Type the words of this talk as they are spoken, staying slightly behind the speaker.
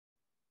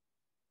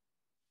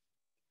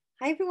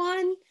Hi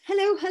everyone.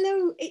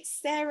 Hello.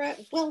 It's Sarah.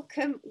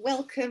 Welcome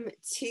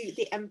to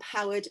the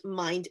Empowered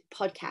Mind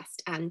podcast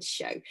and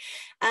show.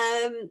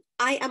 I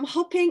am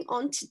hopping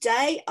on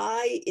today.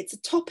 It's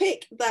a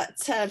topic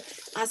that,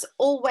 as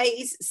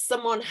always,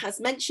 someone has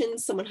mentioned,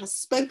 someone has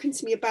spoken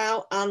to me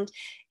about, and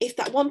if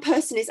that one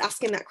person is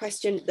asking that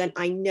question, then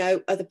I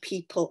know other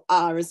people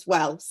are as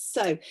well.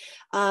 So,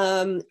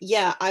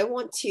 I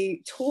want to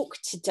talk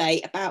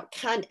today about,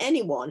 can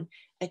anyone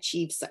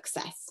achieve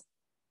success?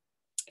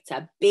 It's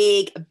a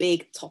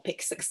big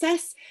topic.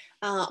 Success,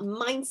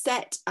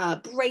 mindset,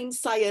 brain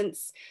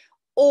science,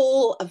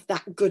 all of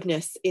that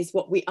goodness is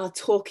what we are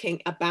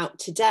talking about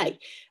today.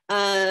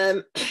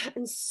 And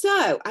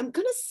so I'm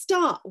going to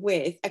start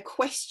with a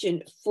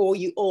question for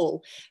you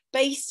all.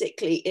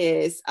 Basically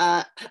is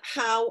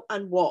how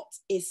and what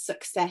is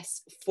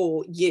success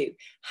for you?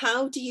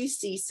 How do you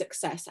see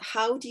success?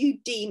 How do you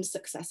deem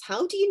success?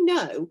 How do you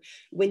know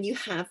when you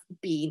have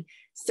been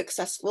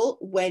successful?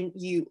 Do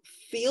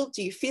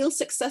you feel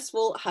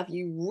successful? Have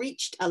you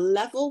reached a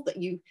level that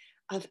you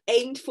have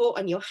aimed for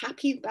and you're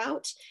happy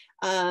about?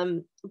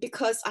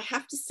 Because I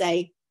have to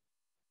say,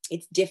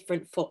 it's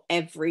different for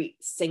every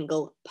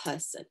single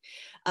person.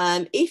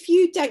 If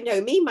you don't know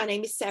me, my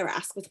name is Sarah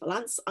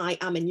Asquith-Vallance. I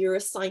am a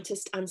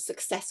neuroscientist and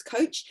success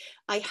coach.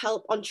 I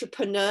help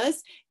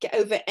entrepreneurs get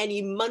over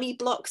any money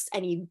blocks,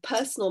 any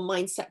personal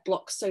mindset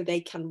blocks, so they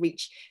can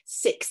reach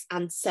 6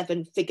 and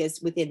 7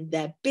 figures within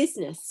their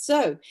business.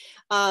 So,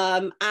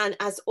 and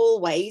as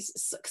always,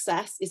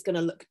 success is going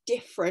to look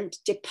different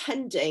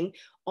depending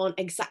on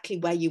exactly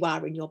where you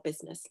are in your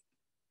business.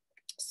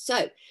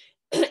 So,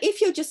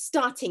 if you're just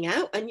starting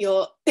out and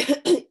you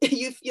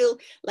feel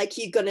like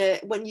you're gonna,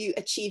 when you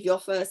achieve your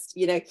first,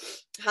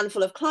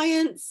 handful of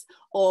clients,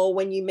 or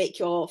when you make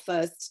your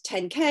first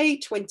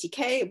 10K,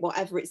 20K,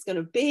 whatever it's going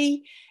to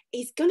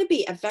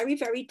be a very,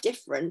 very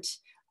different,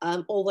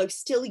 although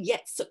still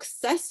yet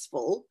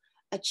successful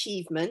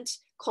achievement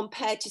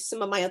compared to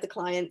some of my other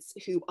clients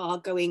who are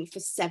going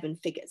for 7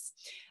 figures.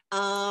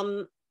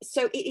 So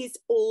it is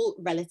all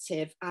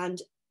relative,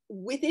 and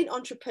within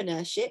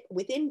entrepreneurship,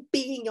 within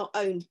being your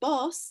own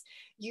boss,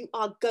 you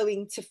are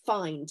going to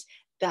find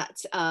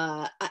that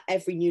at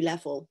every new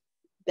level,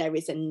 there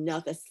is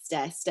another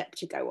step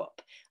to go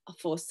up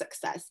for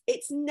success.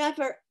 It's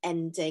never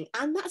ending.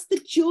 And that's the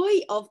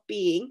joy of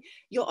being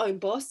your own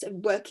boss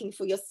and working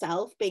for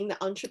yourself, being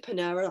the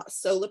entrepreneur, that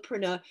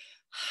solopreneur,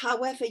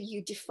 however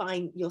you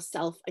define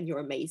yourself and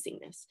your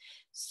amazingness.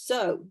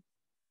 So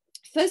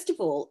first of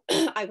all,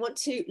 I want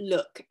to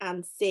look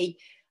and see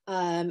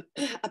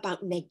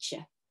about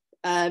nature.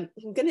 I'm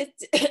going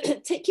to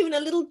take you on a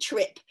little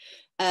trip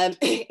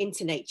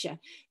into nature,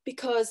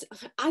 because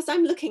as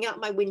I'm looking out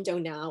my window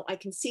now, I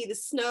can see the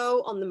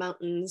snow on the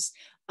mountains,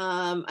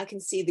 I can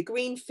see the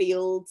green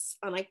fields,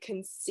 and I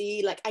can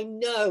see, like, I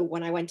know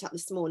when I went out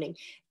this morning,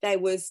 there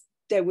was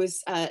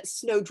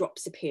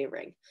snowdrops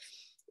appearing.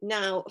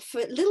 Now,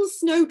 for little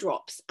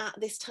snowdrops at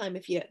this time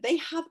of year, they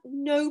have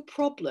no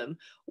problem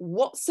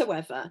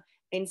whatsoever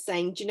in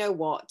saying, do you know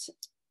what?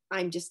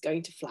 I'm just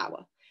going to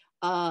flower.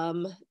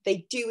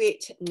 They do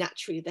it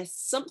naturally. There's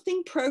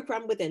something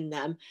programmed within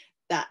them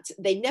that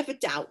they never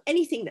doubt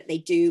anything that they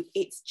do.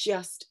 It's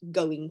just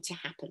going to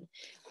happen.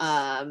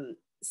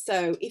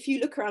 So if you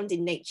look around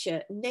in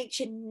nature,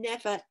 nature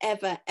never,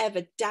 ever,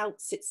 ever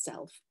doubts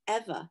itself,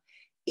 ever.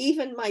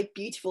 Even my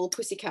beautiful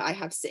pussycat I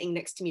have sitting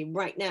next to me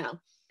right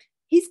now,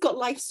 he's got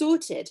life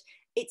sorted.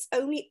 It's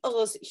only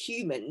us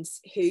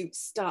humans who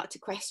start to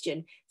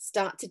question,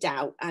 start to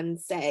doubt, and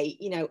say,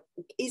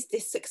 is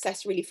this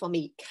success really for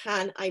me?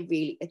 Can I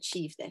really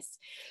achieve this?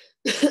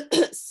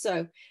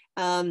 So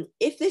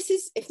if this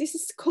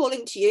is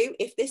calling to you,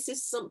 if this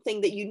is something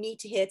that you need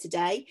to hear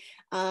today,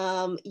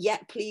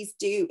 please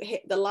do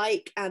hit the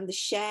like and the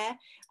share,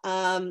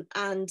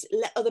 and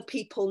let other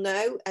people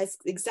know, as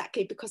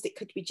exactly, because it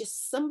could be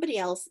just somebody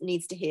else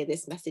needs to hear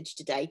this message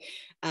today,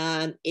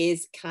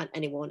 is, can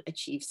anyone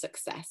achieve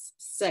success?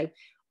 So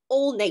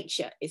all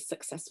nature is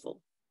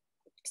successful.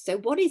 So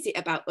what is it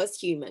about us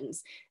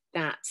humans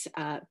that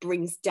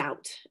brings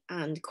doubt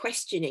and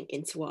questioning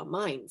into our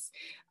minds?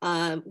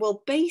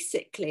 Well,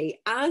 basically,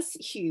 as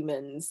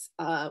humans,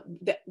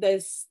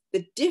 there's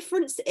the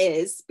difference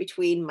is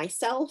between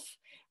myself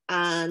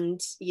and,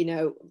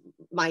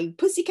 my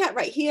pussycat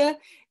right here,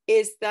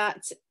 is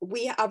that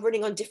we are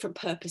running on different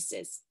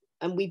purposes,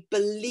 and we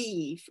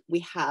believe we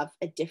have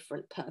a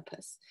different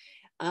purpose.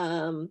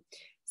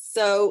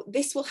 So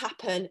this will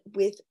happen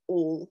with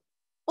all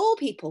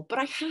people, but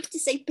I have to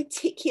say,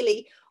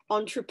 particularly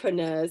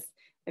entrepreneurs.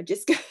 I'm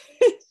just going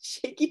to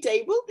shaky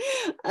table.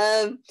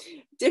 The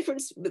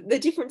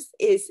difference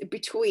is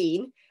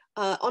between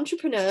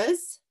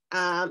entrepreneurs,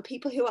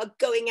 people who are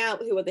going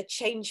out, who are the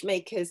change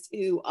makers,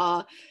 who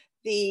are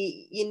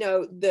the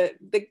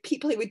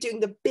people who are doing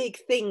the big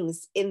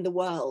things in the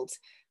world,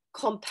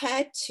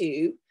 compared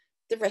to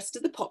the rest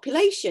of the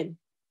population.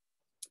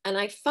 And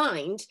I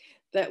find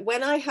that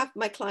when I have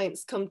my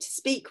clients come to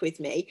speak with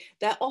me,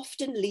 they're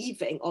often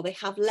leaving, or they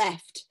have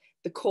left,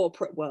 the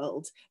corporate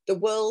world, the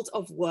world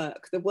of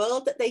work, the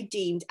world that they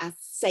deemed as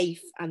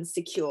safe and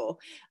secure,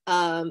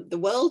 the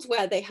world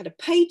where they had a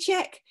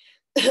paycheck,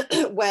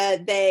 where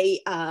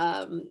they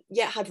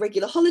had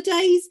regular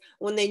holidays,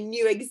 when they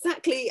knew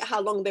exactly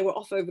how long they were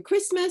off over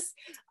Christmas.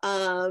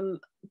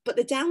 But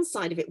the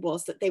downside of it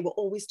was that they were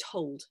always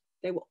told.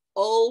 They were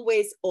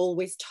always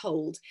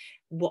told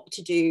what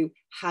to do,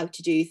 how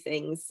to do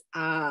things.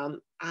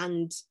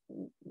 And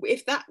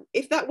if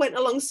that went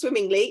along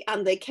swimmingly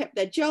and they kept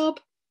their job,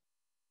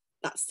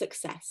 that's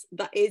success.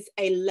 That is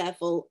a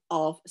level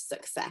of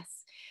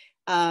success.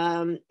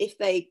 If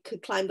they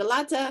could climb the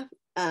ladder,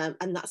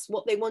 and that's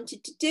what they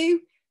wanted to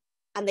do,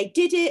 and they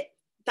did it,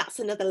 that's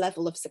another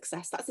level of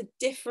success. That's a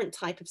different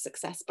type of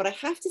success. But I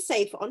have to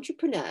say, for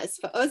entrepreneurs,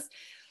 for us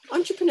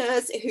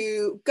entrepreneurs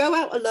who go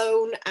out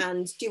alone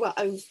and do our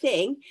own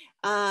thing,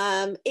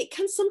 it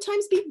can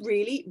sometimes be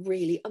really,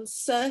 really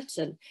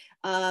uncertain,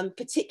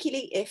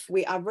 particularly if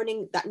we are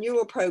running that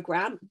neural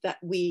program that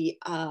we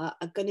are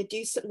going to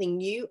do something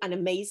new and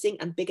amazing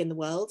and big in the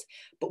world,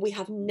 but we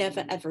have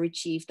never, ever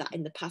achieved that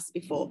in the past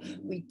before.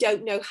 We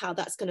don't know how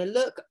that's going to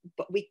look,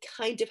 but we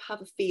kind of have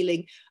a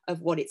feeling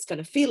of what it's going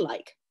to feel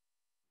like.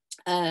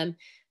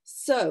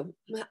 So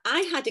I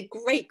had a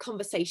great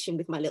conversation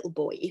with my little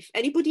boy. If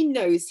anybody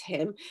knows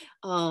him,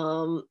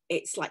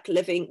 it's like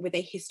living with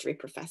a history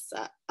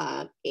professor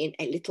in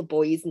a little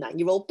boy's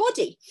 9-year-old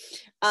body.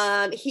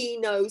 He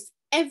knows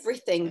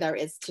everything there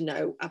is to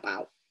know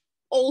about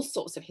all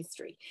sorts of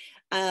history.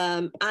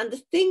 And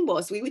the thing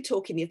was, we were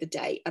talking the other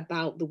day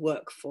about the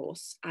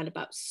workforce and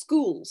about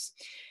schools.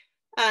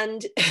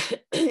 And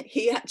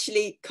he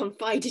actually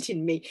confided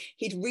in me.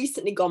 He'd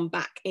recently gone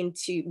back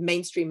into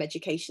mainstream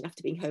education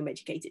after being home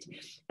educated.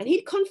 And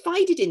he'd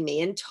confided in me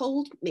and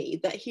told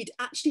me that he'd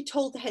actually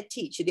told the head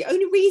teacher the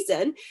only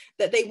reason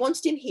that they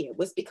wanted him here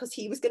was because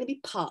he was going to be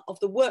part of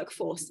the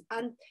workforce.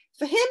 And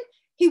for him,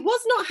 he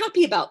was not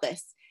happy about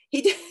this.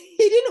 He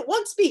didn't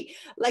want to be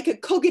like a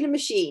cog in a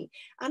machine.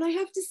 And I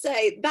have to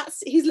say,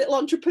 that's his little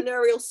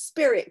entrepreneurial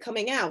spirit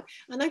coming out.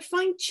 And I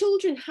find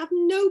children have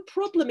no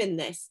problem in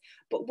this.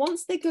 But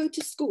once they go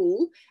to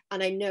school,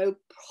 and I know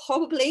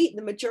probably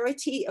the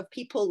majority of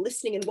people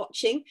listening and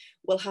watching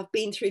will have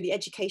been through the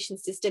education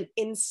system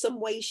in some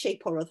way,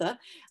 shape or other,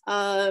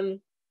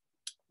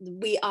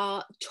 we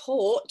are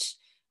taught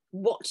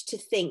what to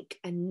think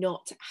and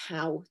not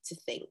how to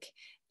think.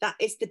 That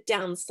is the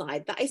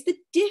downside. That is the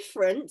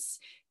difference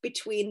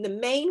between the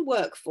main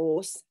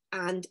workforce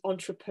and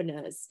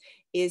entrepreneurs,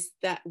 is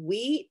that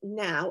we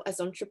now as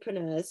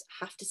entrepreneurs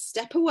have to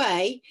step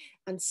away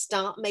and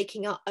start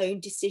making our own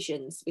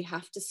decisions. We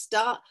have to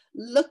start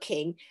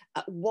looking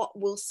at what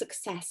will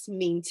success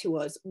mean to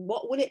us?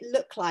 What will it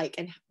look like?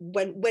 And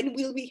when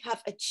will we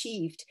have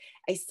achieved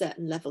a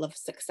certain level of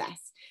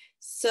success?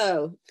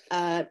 So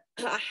I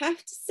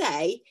have to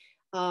say,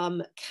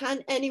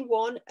 can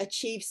anyone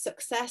achieve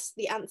success?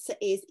 The answer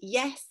is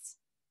yes.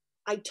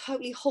 I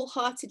totally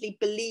wholeheartedly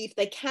believe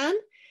they can.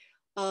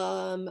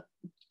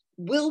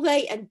 Will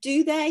they and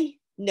do they?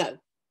 No,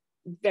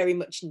 very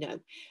much no.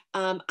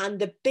 And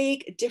the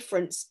big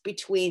difference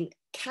between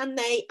can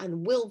they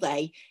and will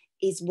they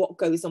is what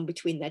goes on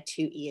between their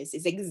two ears,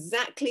 is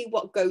exactly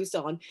what goes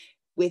on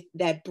with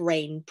their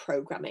brain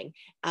programming.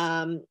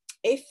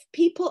 If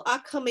people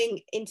are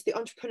coming into the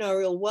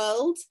entrepreneurial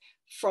world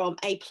from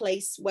a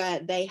place where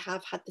they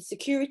have had the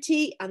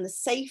security and the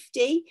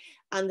safety,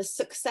 and the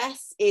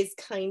success is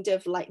kind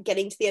of like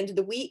getting to the end of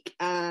the week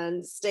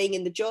and staying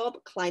in the job,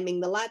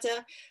 climbing the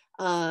ladder,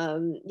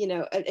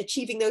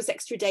 achieving those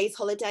extra days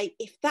holiday,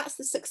 if that's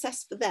the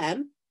success for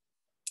them,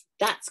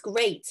 that's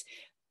great.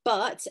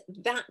 But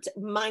that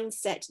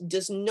mindset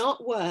does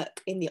not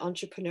work in the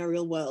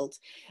entrepreneurial world.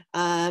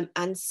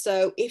 And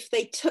so if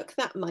they took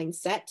that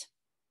mindset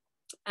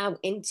out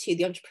into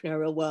the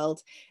entrepreneurial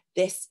world,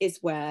 this is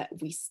where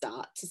we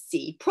start to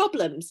see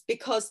problems,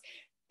 because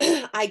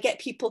I get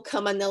people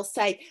come and they'll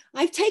say,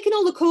 I've taken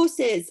all the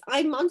courses,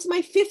 I'm onto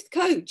my 5th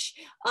coach,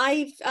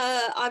 I've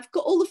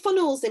got all the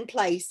funnels in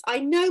place, I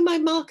know my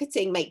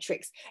marketing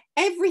matrix,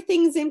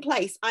 everything's in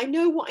place, I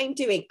know what I'm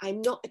doing,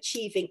 I'm not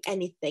achieving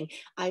anything,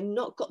 I've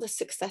not got the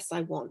success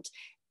I want.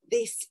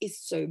 This is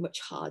so much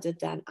harder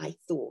than I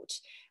thought.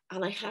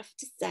 And I have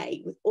to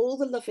say, with all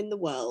the love in the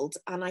world,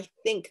 and I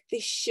think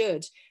this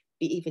should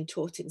be even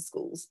taught in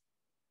schools,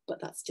 but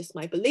that's just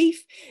my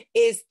belief,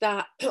 is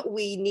that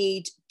we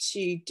need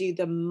to do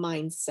the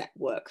mindset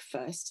work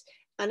first.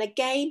 And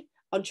again,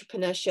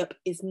 entrepreneurship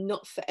is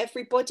not for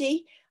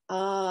everybody,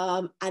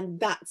 and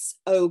that's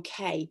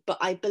okay. But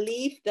I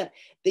believe that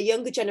the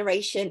younger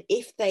generation,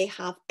 if they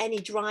have any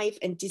drive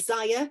and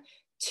desire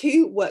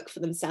to work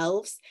for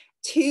themselves,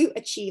 to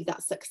achieve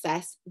that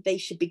success, they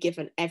should be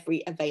given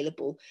every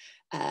available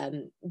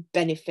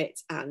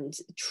benefit and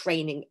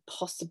training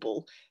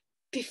possible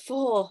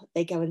before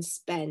they go and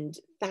spend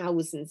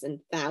thousands and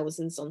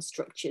thousands on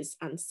structures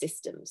and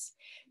systems.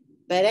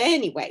 But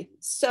anyway,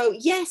 so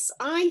yes,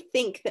 I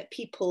think that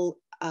people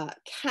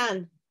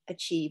can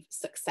achieve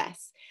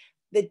success,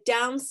 The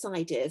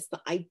downside is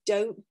that I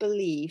don't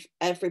believe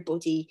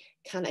everybody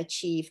can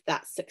achieve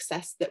that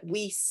success that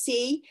we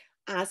see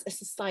as a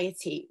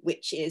society,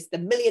 which is the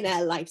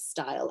millionaire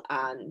lifestyle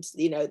and,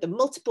 you know, the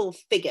multiple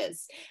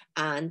figures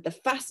and the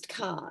fast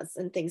cars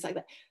and things like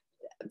that.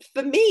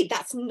 For me,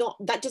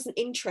 that doesn't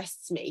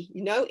interest me.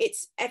 You know,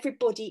 it's,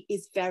 everybody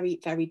is very,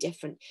 very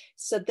different.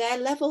 So their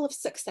level of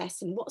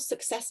success and what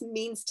success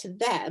means to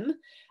them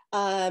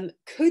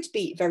could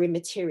be very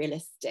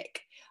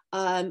materialistic.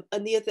 And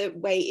the other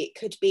way, it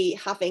could be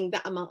having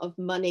that amount of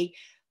money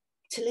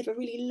to live a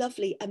really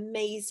lovely,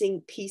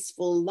 amazing,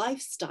 peaceful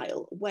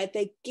lifestyle where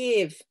they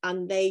give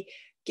and they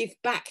give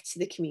back to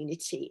the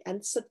community.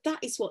 And so that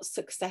is what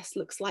success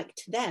looks like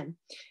to them.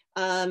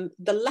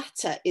 The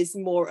latter is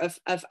more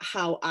of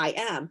how I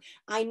am.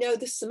 I know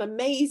there's some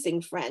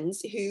amazing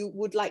friends who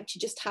would like to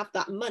just have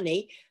that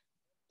money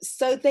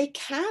so they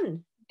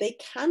can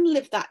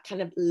live that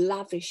kind of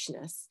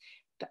lavishness.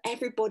 But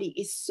everybody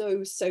is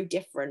so, so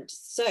different.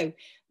 So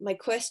my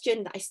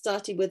question that I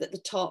started with at the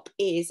top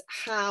is,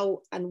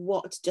 how and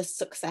what does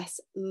success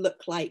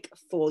look like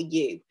for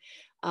you?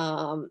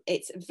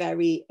 It's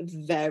very,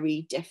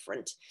 very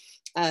different.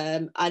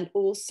 And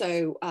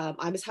also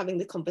I was having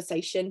the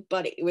conversation,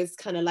 but it was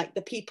kind of like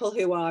the people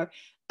who are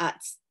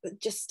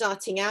just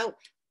starting out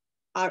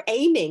are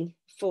aiming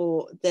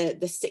for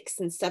the 6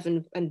 and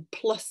 7 and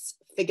plus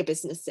figure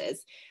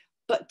businesses.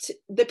 But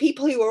the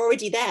people who are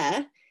already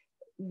there,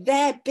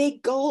 their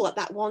big goal at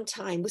that one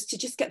time was to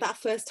just get that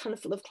first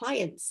handful of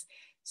clients.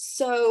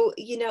 So,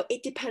 you know,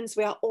 it depends.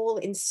 We are all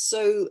in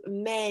so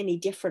many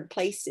different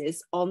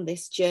places on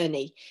this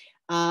journey.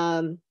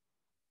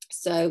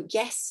 So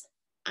yes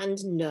and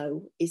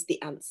no is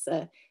the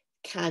answer.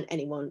 Can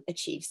anyone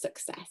achieve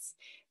success?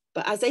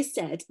 But as I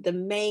said, the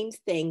main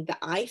thing that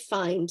I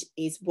find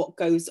is what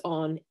goes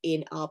on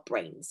in our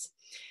brains.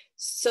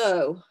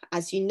 So,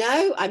 as you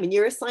know, I'm a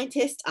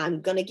neuroscientist.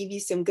 I'm going to give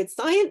you some good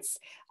science.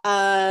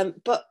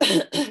 But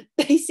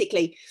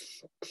basically,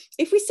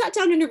 if we sat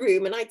down in a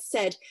room and I'd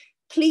said,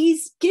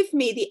 please give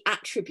me the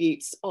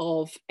attributes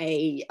of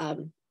a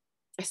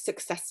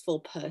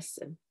successful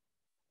person.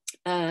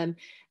 And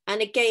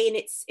again,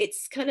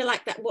 it's kind of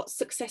like that, what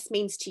success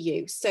means to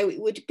you. So it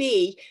would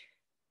be,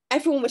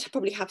 everyone would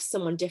probably have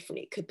someone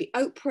different. It could be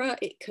Oprah,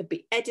 it could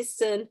be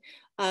Edison,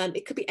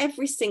 it could be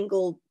every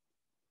single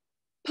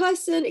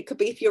person. It could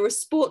be, if you're a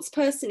sports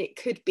person, it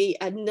could be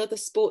another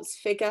sports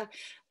figure.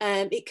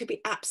 It could be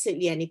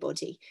absolutely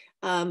anybody.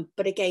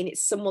 But again,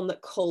 it's someone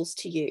that calls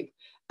to you.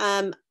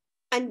 And,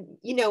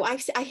 you know,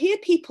 I hear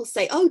people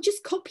say, oh,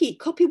 just copy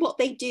what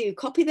they do,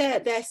 copy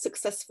their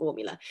success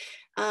formula.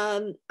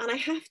 And I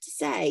have to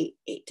say,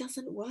 it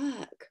doesn't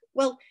work.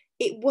 Well,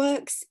 it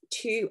works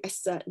to a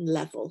certain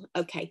level.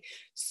 Okay,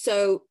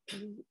 so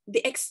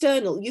the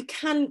external, you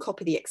can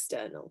copy the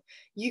external.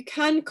 You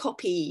can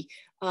copy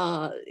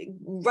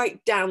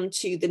right down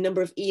to the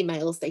number of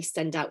emails they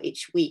send out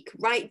each week,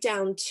 right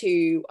down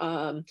to,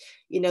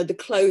 you know, the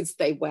clothes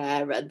they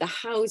wear and the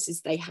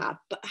houses they have.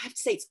 But I have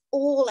to say, it's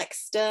all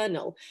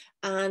external.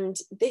 And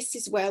this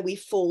is where we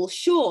fall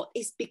short,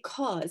 is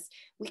because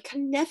we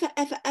can never,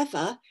 ever,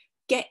 ever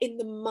get in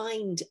the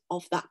mind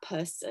of that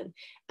person.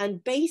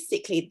 And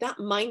basically that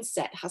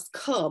mindset has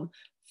come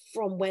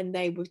from when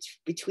they were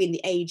between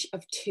the age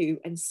of 2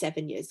 and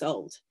 7 years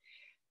old.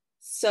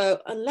 So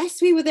unless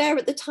we were there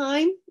at the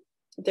time,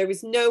 there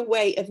is no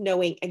way of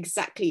knowing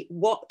exactly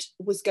what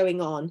was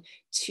going on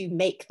to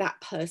make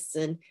that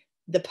person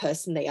the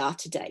person they are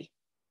today.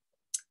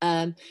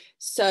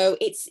 So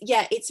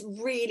it's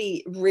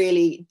really,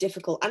 really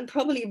difficult, and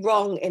probably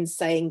wrong in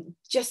saying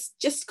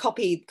just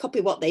copy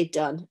what they've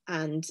done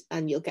and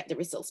you'll get the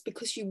results,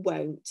 because you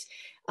won't.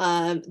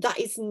 That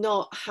is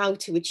not how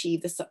to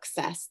achieve the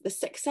success. The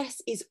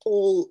success is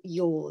all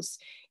yours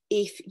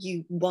if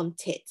you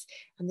want it.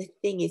 And the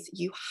thing is,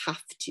 you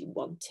have to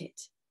want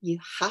it. You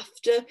have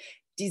to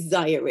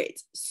desire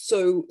it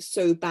so,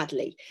 so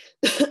badly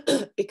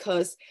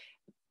because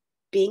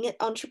being an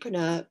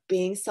entrepreneur,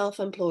 being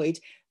self-employed,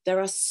 there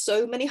are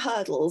so many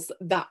hurdles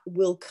that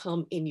will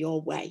come in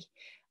your way.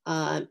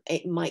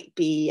 It might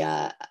be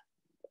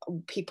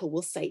people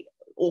will say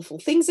awful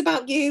things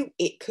about you.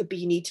 It could be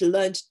you need to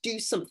learn to do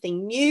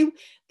something new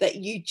that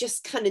you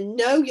just kind of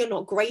know you're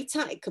not great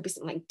at. It could be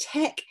something like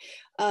tech.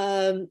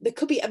 There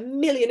could be a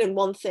million and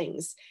one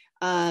things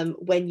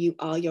when you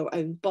are your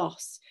own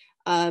boss.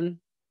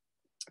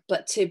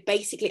 But to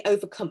basically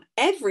overcome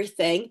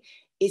everything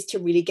is to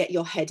really get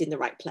your head in the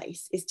right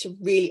place, is to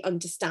really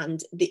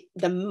understand the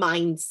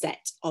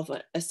mindset of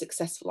a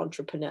successful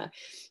entrepreneur.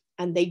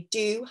 And they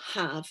do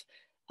have,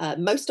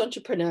 most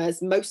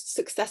entrepreneurs, most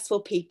successful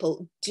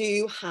people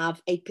do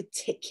have a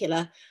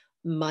particular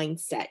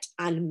mindset,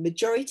 and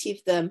majority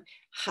of them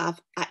have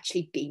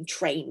actually been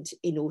trained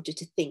in order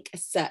to think a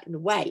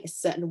certain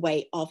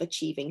way of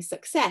achieving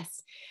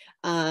success.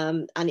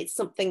 And it's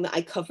something that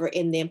I cover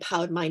in the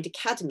Empowered Mind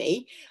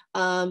Academy.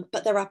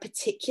 But there are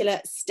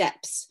particular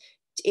steps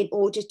in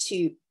order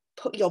to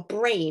put your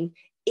brain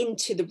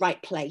into the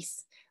right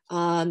place.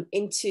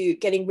 into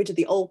getting rid of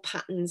the old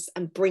patterns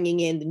and bringing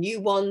in the new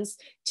ones,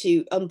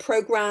 to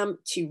unprogram,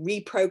 to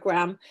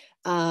reprogram.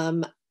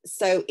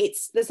 So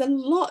there's a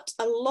lot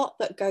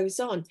that goes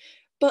on.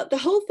 But the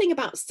whole thing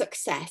about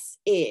success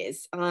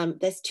is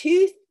there's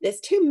two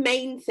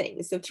main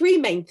things, so three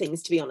main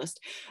things, to be honest,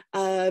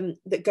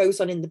 that goes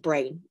on in the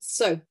brain.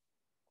 So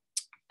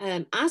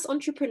as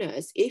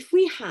entrepreneurs, if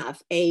we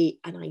have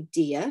an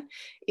idea,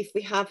 if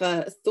we have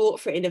a thought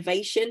for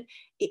innovation,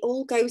 it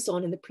all goes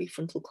on in the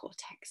prefrontal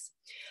cortex.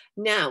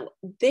 Now,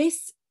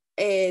 this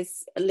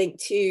is linked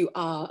to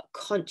our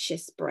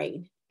conscious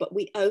brain, but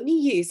we only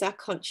use our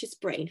conscious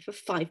brain for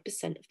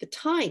 5% of the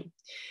time.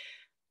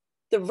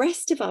 The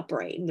rest of our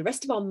brain, the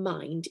rest of our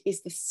mind,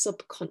 is the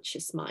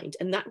subconscious mind,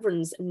 and that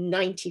runs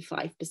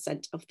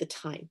 95% of the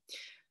time.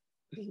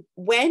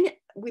 When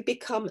we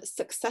become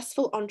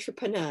successful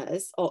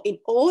entrepreneurs, or in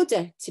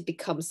order to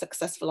become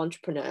successful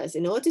entrepreneurs,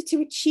 in order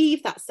to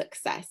achieve that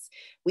success,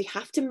 we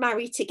have to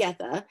marry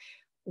together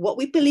what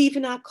we believe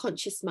in our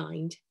conscious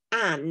mind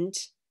and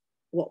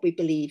what we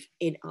believe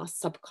in our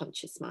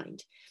subconscious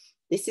mind.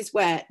 This is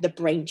where the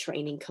brain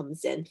training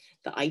comes in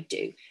that I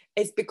do,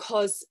 is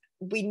because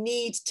we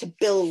need to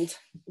build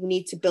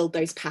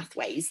those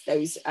pathways,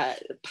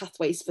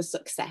 pathways for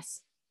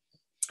success.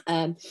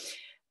 And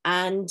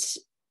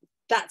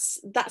that's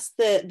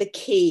the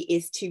key,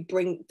 is to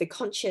bring the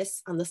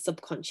conscious and the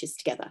subconscious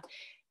together.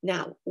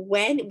 Now,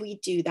 when we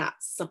do that,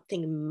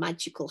 something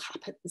magical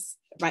happens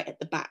right at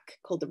the back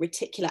called the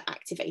reticular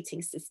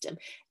activating system.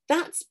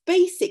 That's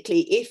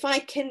basically, if I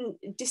can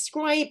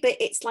describe it,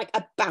 it's like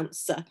a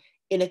bouncer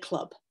in a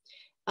club.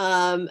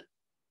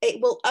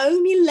 It will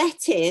only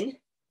let in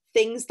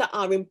things that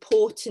are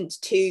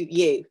important to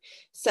you.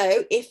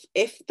 So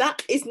if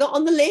that is not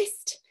on the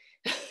list,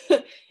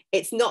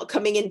 it's not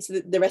coming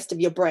into the rest of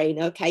your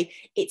brain. Okay,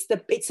 it's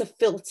a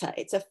filter.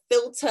 It's a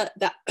filter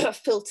that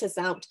filters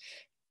out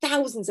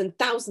thousands and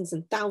thousands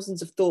and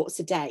thousands of thoughts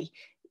a day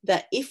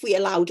that, if we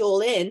allowed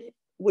all in,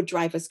 would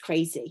drive us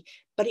crazy.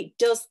 But it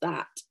does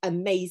that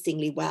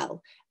amazingly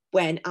well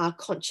when our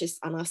conscious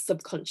and our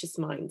subconscious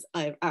minds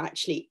are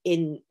actually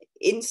in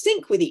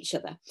sync with each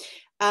other.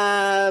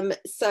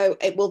 So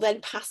it will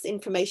then pass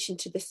information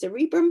to the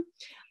cerebrum,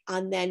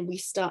 and then we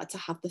start to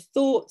have the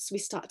thoughts, we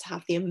start to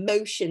have the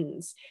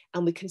emotions,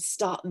 and we can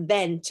start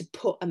then to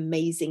put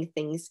amazing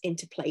things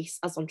into place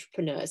as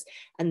entrepreneurs.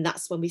 And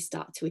that's when we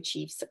start to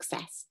achieve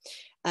success.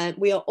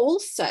 We are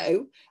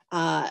also,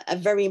 a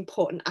very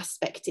important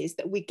aspect is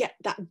that we get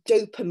that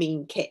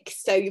dopamine kick.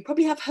 So you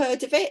probably have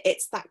heard of it.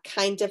 It's that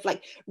kind of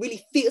like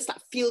really feels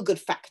that feel good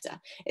factor.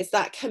 It's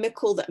that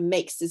chemical that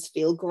makes us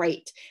feel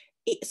great.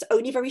 It's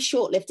only very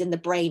short-lived in the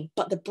brain,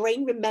 but the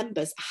brain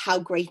remembers how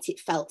great it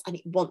felt and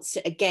it wants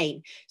it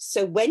again.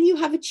 So when you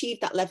have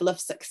achieved that level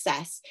of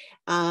success,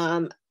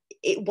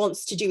 it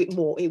wants to do it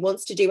more. It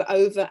wants to do it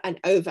over and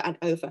over and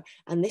over.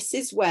 And this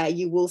is where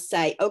you will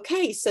say,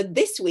 okay, so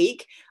this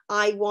week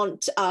I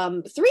want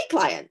 3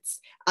 clients.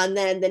 And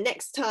then the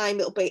next time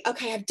it'll be,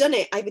 okay, I've done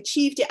it. I've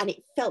achieved it. And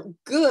it felt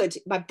good.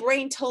 My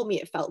brain told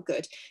me it felt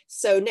good.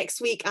 So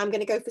next week I'm going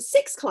to go for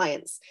 6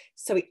 clients.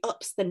 So it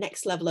ups the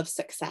next level of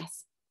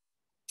success.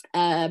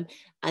 And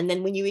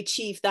then when you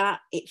achieve that,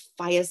 it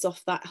fires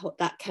off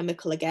that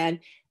chemical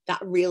again,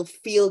 that real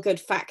feel-good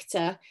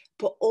factor.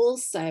 But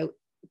also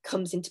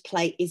comes into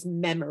play is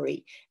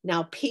memory.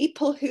 Now,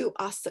 people who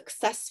are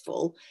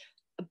successful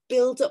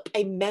build up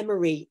a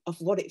memory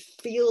of what it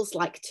feels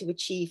like to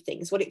achieve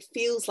things, what it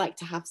feels like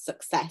to have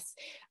success.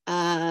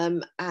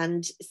 And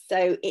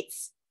so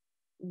it's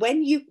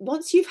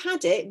once you've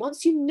had it,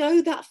 once you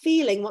know that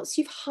feeling, once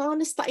you've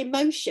harnessed that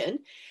emotion,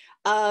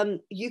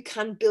 you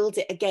can build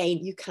it again.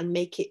 You can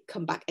make it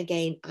come back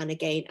again and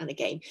again and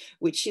again,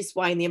 which is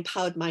why in the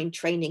Empowered Mind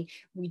training,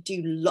 we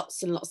do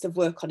lots and lots of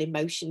work on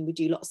emotion. We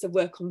do lots of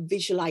work on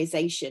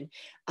visualization,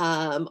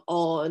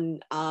 on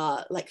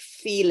like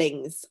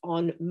feelings,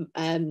 on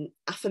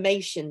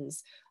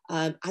affirmations,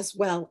 as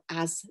well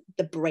as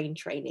the brain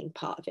training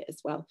part of it as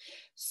well.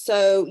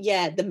 So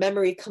yeah, the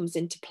memory comes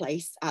into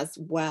place as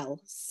well.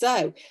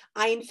 So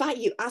I invite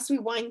you, as we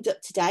wind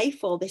up today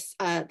for this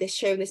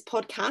show and this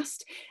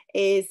podcast,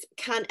 is,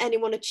 can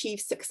anyone achieve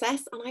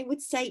success? And I would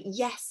say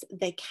yes,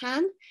 they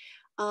can.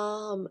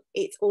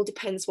 It all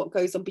depends what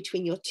goes on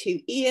between your 2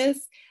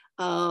 ears.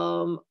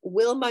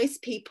 Will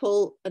most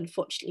people?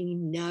 Unfortunately,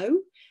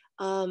 no,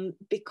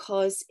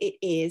 because it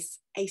is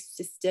a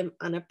system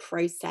and a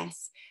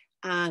process.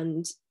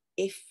 And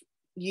if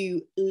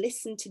you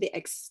listen to the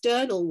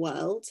external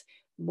world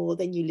more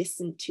than you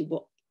listen to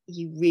what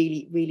you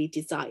really, really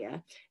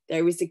desire,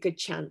 there is a good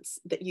chance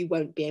that you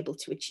won't be able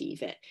to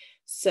achieve it.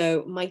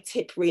 So my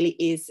tip really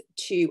is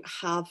to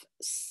have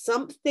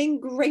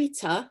something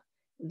greater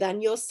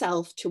than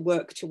yourself to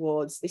work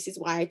towards. This is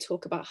why I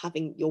talk about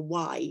having your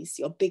whys,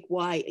 your big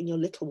why and your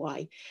little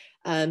why,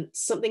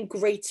 something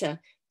greater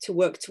to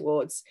work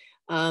towards.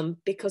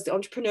 Because the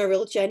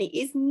entrepreneurial journey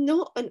is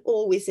not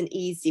always an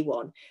easy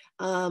one.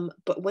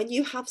 But when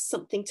you have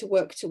something to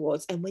work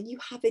towards, and when you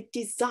have a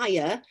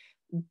desire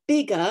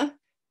bigger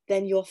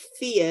than your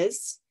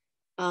fears,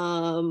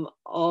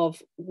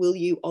 of will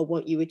you or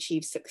won't you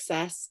achieve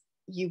success,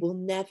 you will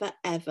never,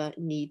 ever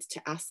need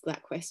to ask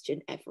that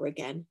question ever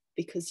again,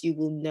 because you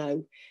will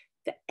know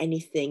that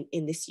anything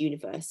in this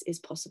universe is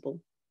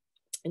possible.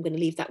 I'm going to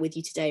leave that with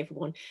you today,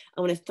 everyone.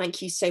 I want to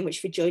thank you so much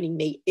for joining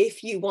me.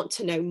 If you want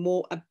to know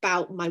more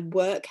about my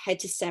work, head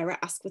to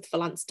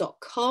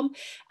sarah@asquith-vallance.com.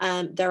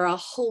 There are a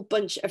whole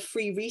bunch of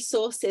free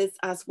resources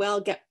as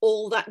well. Get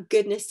all that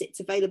goodness, it's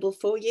available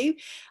for you.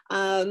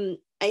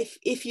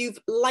 If you've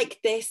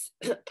liked this,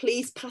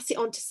 please pass it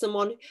on to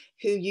someone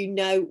who you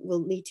know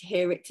will need to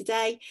hear it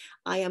today.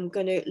 I am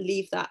going to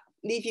leave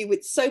you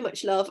with so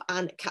much love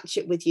and catch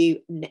up with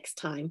you next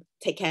time.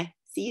 Take care.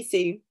 See you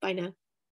soon. Bye now.